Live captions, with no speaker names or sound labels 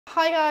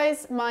Hi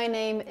guys, my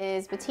name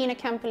is Bettina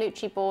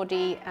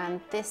Campolucci-Bordi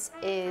and this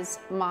is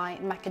my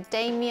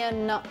macadamia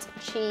nut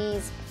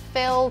cheese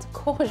filled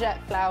courgette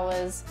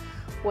flowers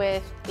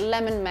with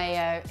lemon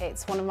mayo.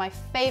 It's one of my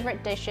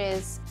favourite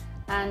dishes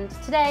and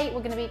today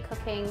we're going to be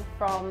cooking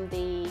from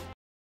the...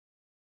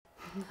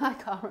 I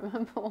can't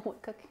remember what we're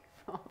cooking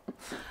from.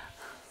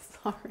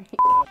 Sorry.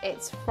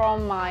 It's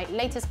from my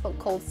latest book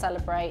called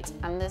Celebrate,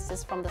 and this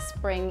is from the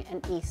Spring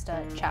and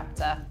Easter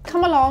chapter.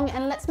 Come along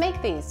and let's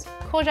make these.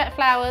 Courgette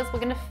flowers, we're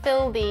gonna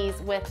fill these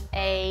with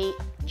a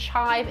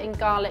chive and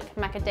garlic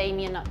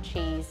macadamia nut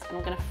cheese, and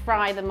we're gonna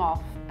fry them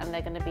off, and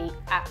they're gonna be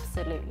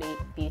absolutely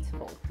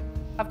beautiful.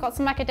 I've got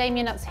some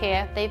macadamia nuts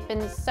here. They've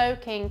been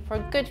soaking for a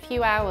good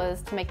few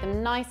hours to make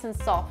them nice and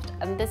soft,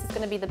 and this is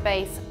gonna be the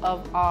base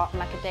of our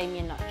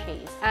macadamia nut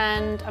cheese.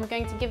 And I'm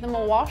going to give them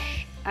a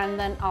wash, and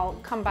then I'll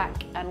come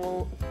back and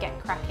we'll get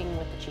cracking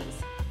with the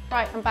cheese.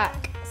 Right, I'm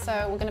back.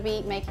 So we're gonna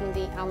be making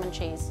the almond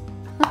cheese.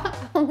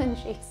 Almond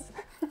cheese.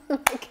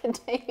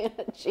 Macadamia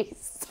nut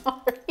cheese,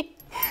 sorry.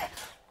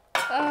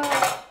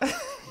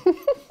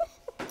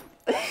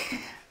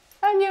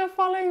 And you're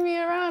following me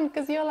around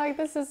because you're like,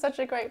 this is such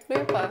a great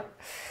blooper.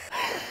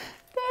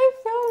 Don't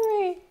film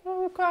me,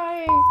 I'm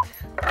crying.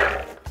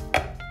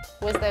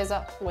 Whiz those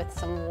up with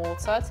some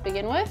water to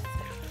begin with.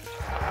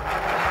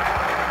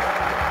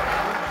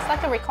 It's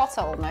like a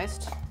ricotta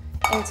almost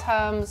in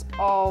terms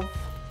of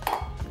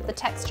the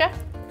texture.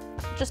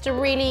 Just a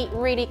really,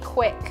 really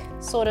quick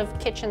sort of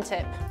kitchen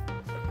tip.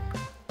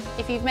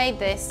 If you've made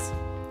this,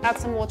 add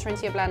some water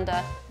into your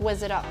blender,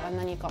 whiz it up, and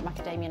then you've got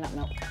macadamia nut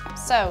milk.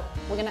 So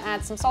we're gonna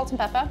add some salt and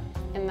pepper,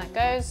 in that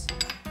goes.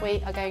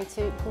 We are going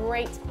to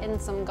grate in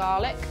some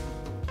garlic,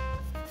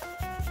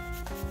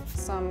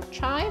 some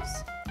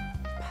chives,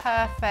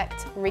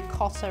 perfect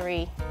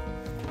ricotta-y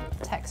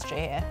texture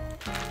here.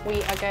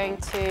 We are going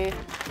to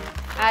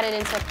add it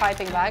into a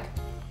piping bag.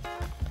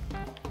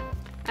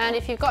 And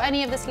if you've got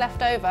any of this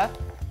left over,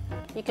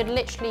 you could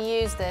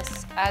literally use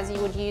this as you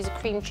would use a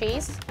cream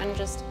cheese and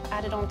just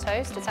add it on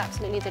toast. It's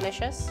absolutely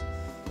delicious.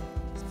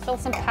 Fill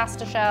some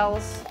pasta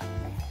shells,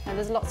 and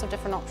there's lots of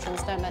different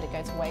options. Don't let it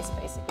go to waste,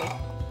 basically.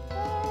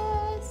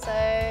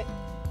 So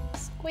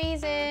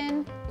squeeze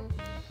in,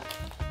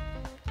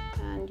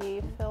 and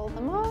you fill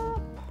them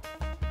up.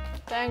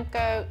 Don't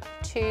go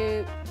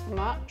too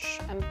much,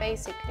 and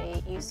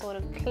basically you sort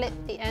of clip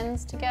the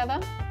ends together,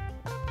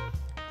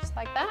 just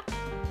like that.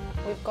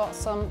 We've got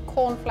some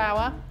corn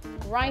flour,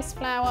 rice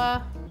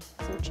flour,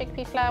 some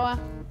chickpea flour,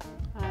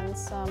 and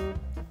some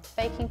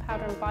baking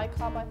powder and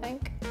bicarb, I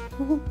think,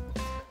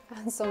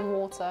 and some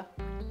water.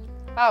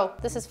 Oh,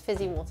 this is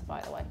fizzy water,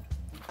 by the way.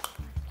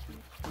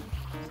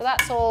 So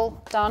that's all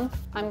done.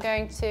 I'm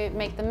going to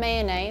make the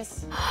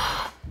mayonnaise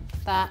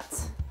that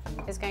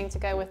is going to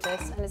go with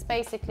this, and it's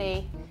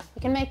basically,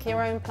 you can make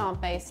your own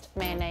plant-based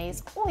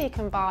mayonnaise, or you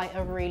can buy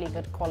a really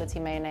good quality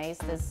mayonnaise.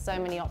 There's so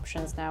many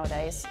options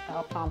nowadays that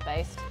are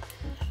plant-based.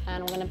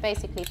 And we're going to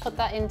basically put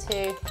that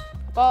into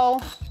a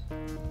bowl,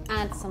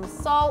 add some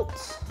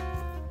salt,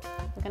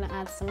 we're going to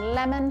add some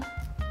lemon,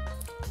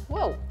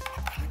 whoa,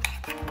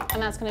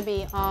 and that's going to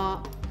be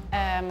our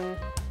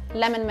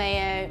lemon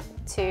mayo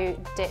to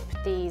dip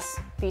these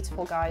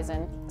beautiful guys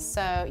in.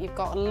 So you've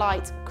got a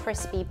light,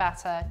 crispy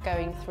batter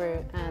going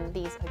through, and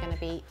these are going to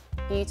be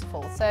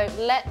beautiful. So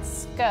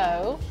let's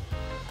go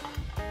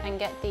and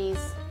get these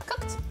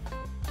cooked.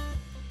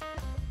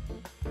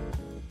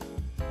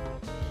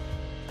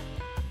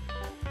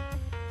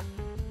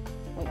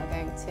 We are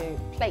going to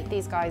plate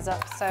these guys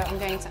up. So I'm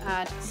going to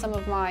add some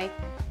of my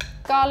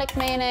garlic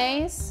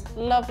mayonnaise,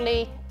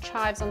 lovely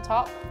chives on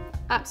top.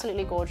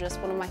 Absolutely gorgeous,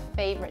 one of my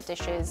favourite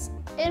dishes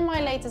in my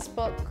latest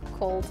book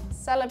called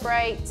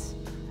Celebrate,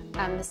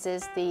 and this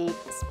is the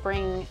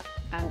Spring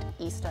and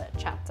Easter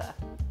chapter.